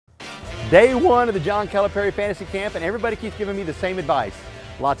Day one of the John Calipari Fantasy Camp, and everybody keeps giving me the same advice.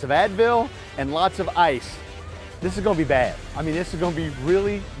 Lots of Advil and lots of ice. This is gonna be bad. I mean, this is gonna be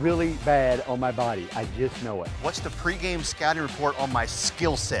really, really bad on my body. I just know it. What's the pregame scouting report on my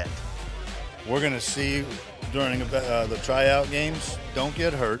skill set? We're gonna see during the tryout games, don't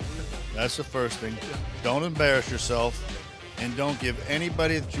get hurt. That's the first thing. Don't embarrass yourself, and don't give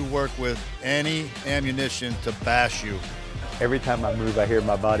anybody that you work with any ammunition to bash you. Every time I move, I hear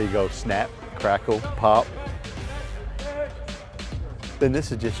my body go snap, crackle, pop. Then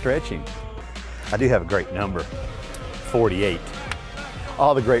this is just stretching. I do have a great number, 48.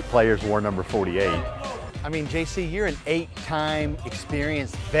 All the great players wore number 48. I mean, JC, you're an 8-time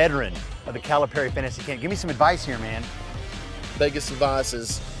experienced veteran of the Calipari Fantasy Camp. Give me some advice here, man. Biggest advice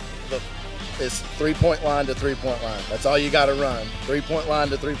is three-point line to three-point line. That's all you got to run. Three-point line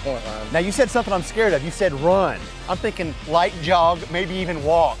to three-point line. Now, you said something I'm scared of. You said run. I'm thinking light jog, maybe even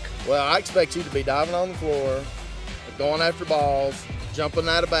walk. Well, I expect you to be diving on the floor, going after balls, jumping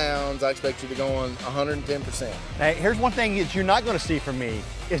out of bounds. I expect you to go on 110%. Now, here's one thing that you're not going to see from me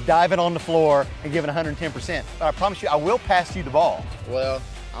is diving on the floor and giving 110%. But I promise you, I will pass you the ball. Well,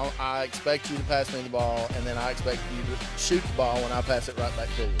 I expect you to pass me the ball, and then I expect you to shoot the ball when I pass it right back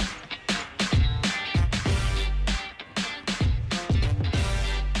to you.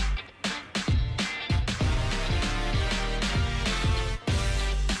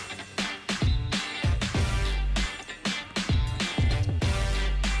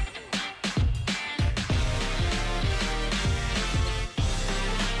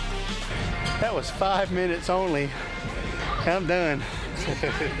 That was 5 minutes only. I'm done.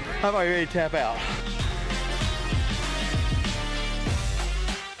 I'm about ready to tap out.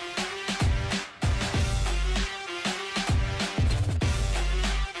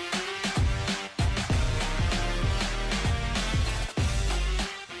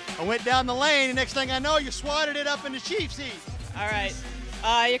 I went down the lane, and next thing I know, you swatted it up in the cheap seats. All right.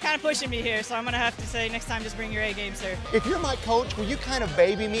 You're kind of pushing me here, so I'm going to have to say next time just bring your A game, sir. If you're my coach, will you kind of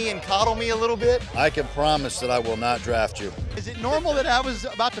baby me and coddle me a little bit? I can promise that I will not draft you. Is it normal that I was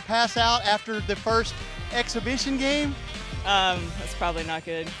about to pass out after the first exhibition game? That's probably not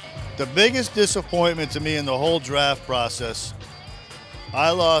good. The biggest disappointment to me in the whole draft process, I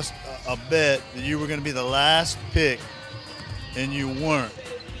lost a bet that you were going to be the last pick, and you weren't.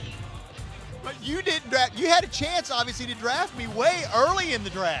 But you didn't draft. You had a chance, obviously, to draft me way early in the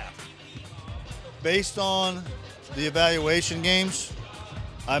draft. Based on the evaluation games,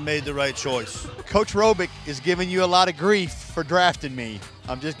 I made the right choice. Coach Robick is giving you a lot of grief for drafting me.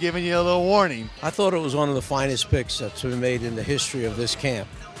 I'm just giving you a little warning. I thought it was one of the finest picks that's been made in the history of this camp.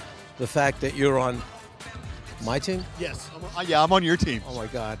 The fact that you're on my team? Yes. I'm on your team. Oh, my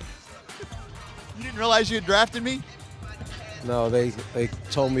God. You didn't realize you had drafted me? No, they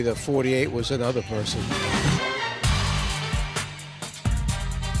told me that 48 was another person.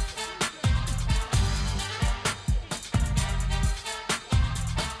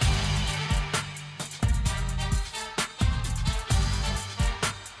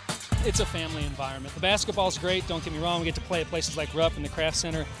 It's a family environment. The basketball's great, don't get me wrong. We get to play at places like Rupp and the Kraft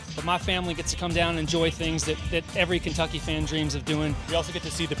Center, but my family gets to come down and enjoy things that every Kentucky fan dreams of doing. We also get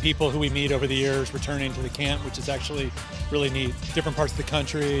to see the people who we meet over the years returning to the camp, which is actually really neat. Different parts of the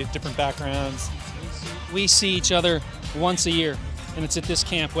country, different backgrounds. We see each other once a year, and it's at this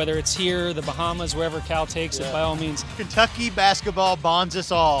camp, whether it's here, the Bahamas, wherever Cal takes it, by all means. Kentucky basketball bonds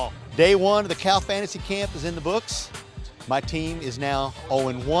us all. Day one of the Cal Fantasy Camp is in the books. My team is now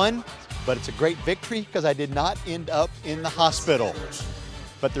 0-1, but it's a great victory because I did not end up in the hospital.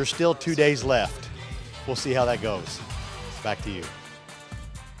 But there's still 2 days left. We'll see how that goes. Back to you.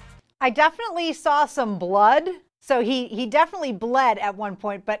 I definitely saw some blood. So he definitely bled at one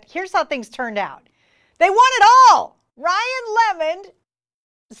point, but here's how things turned out. They won it all. Ryan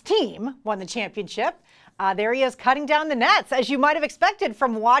Lemond's team won the championship. There he is cutting down the nets, as you might have expected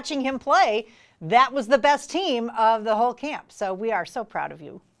from watching him play. That was the best team of the whole camp. So we are so proud of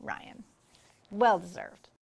you, Ryan. Well deserved.